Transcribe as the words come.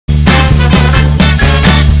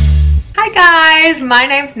Hi guys, my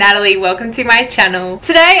name's Natalie. Welcome to my channel.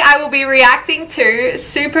 Today I will be reacting to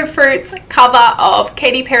Superfruit's cover of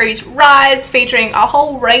Katy Perry's Rise, featuring a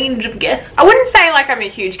whole range of guests. I wouldn't say like I'm a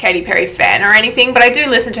huge Katy Perry fan or anything, but I do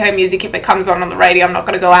listen to her music if it comes on the radio. I'm not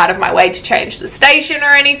going to go out of my way to change the station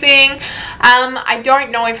or anything. I don't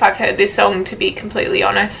know if I've heard this song, to be completely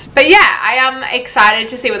honest. But yeah, I am excited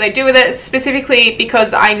to see what they do with it, specifically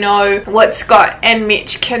because I know what Scott and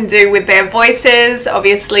Mitch can do with their voices.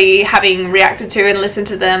 Obviously, having reacted to and listened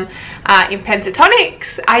to them in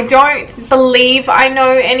pentatonics. I don't believe I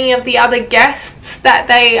know any of the other guests that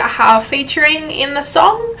they are featuring in the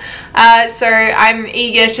song, so I'm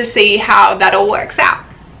eager to see how that all works out.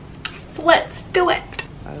 So let's do it.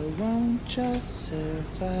 I won't just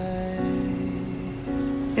survive.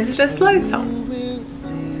 Is it a slow song?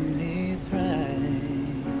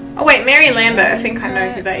 Oh wait, Mary Lambert, I think I know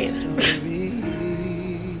who that is.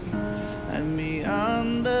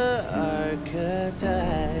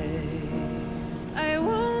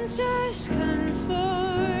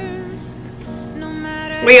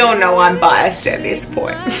 We all know I'm biased at this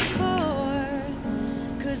point.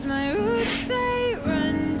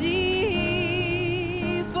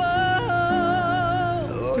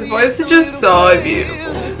 His voice is just so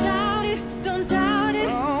beautiful.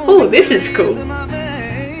 Oh, this is cool.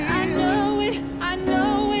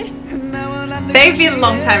 They've been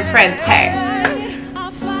long-time friends, hey?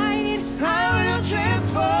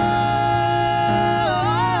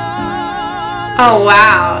 Oh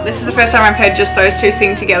wow, this is the first time I've heard just those two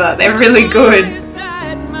sing together. They're really good.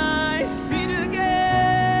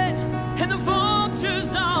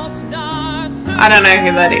 I don't know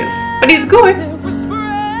who that is, but he's good.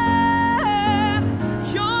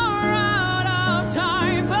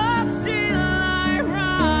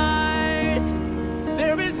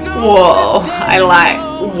 Whoa, I like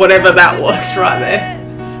whatever that was right there.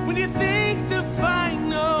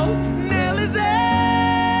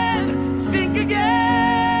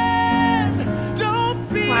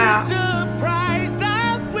 Wow.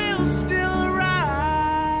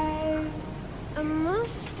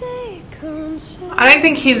 I don't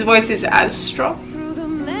think his voice is as strong. Well,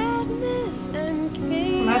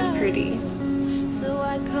 that's pretty.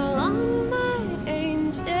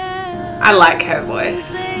 I like her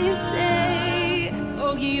voice.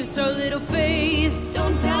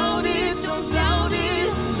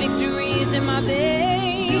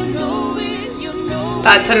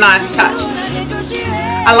 That's a nice touch.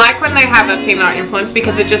 I like when they have a female influence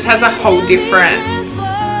because it just has a whole different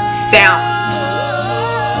sound.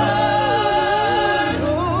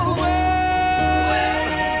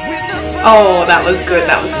 Oh, that was good,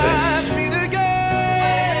 that was good.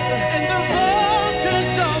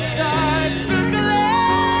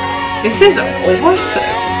 This is awesome.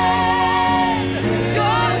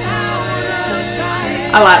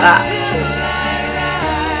 I like that.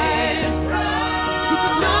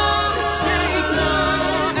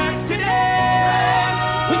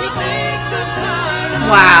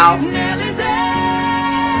 Wow.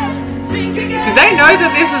 Do they know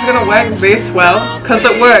that this is going to work this well? Because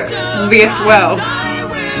it works this well.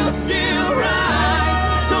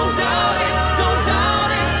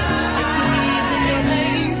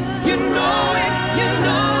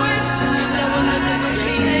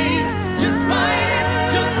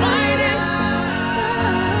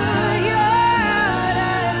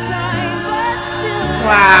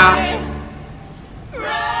 Wow.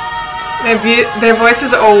 Their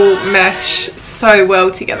voices all mesh so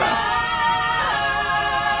well together.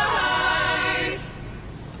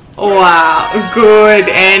 Wow, good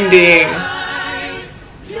ending.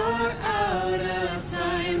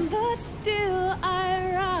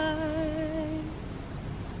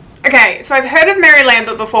 Okay, so I've heard of Mary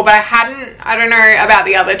Lambert before, but I don't know about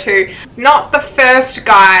the other two. Not the first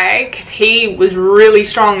guy, because he was really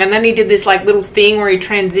strong, and then he did this like little thing where he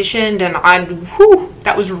transitioned, and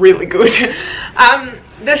that was really good.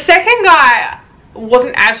 The second guy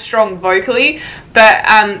wasn't as strong vocally, but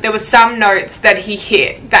there were some notes that he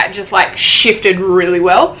hit that just like shifted really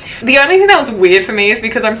well. The only thing that was weird for me is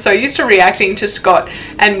because I'm so used to reacting to Scott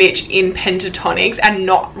and Mitch in pentatonics and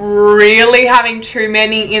not really having too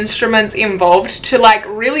many instruments involved, to like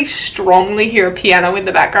really strongly hear a piano in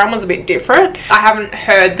the background was a bit different. I haven't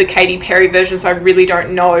heard the Katy Perry version, so I really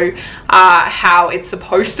don't know how it's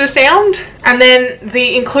supposed to sound. And then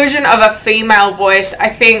the inclusion of a female voice, I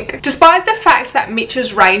think, despite the fact that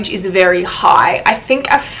Mitch's range is very high, I think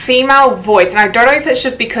a female voice, and I don't know if it's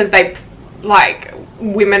just because they like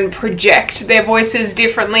women project their voices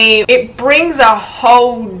differently, it brings a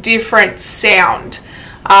whole different sound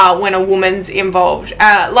when a woman's involved,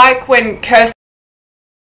 like when Kirsten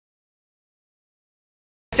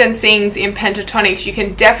and sings in pentatonics, you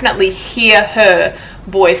can definitely hear her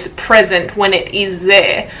voice present when it is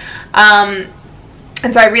there.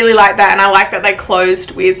 And so I really like that, and I like that they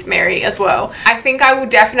closed with Mary as well. I think I will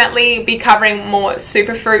definitely be covering more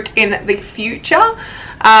Superfruit in the future.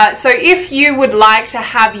 So if you would like to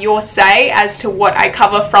have your say as to what I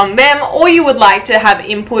cover from them, or you would like to have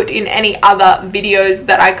input in any other videos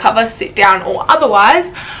that I cover, sit down or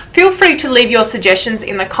otherwise, feel free to leave your suggestions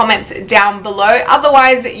in the comments down below.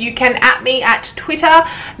 Otherwise, you can @ me at Twitter.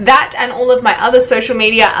 That and all of my other social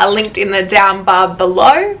media are linked in the down bar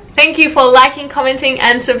below. Thank you for liking, commenting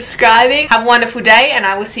and subscribing. Have a wonderful day, and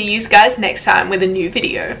I will see you guys next time with a new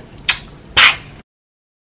video.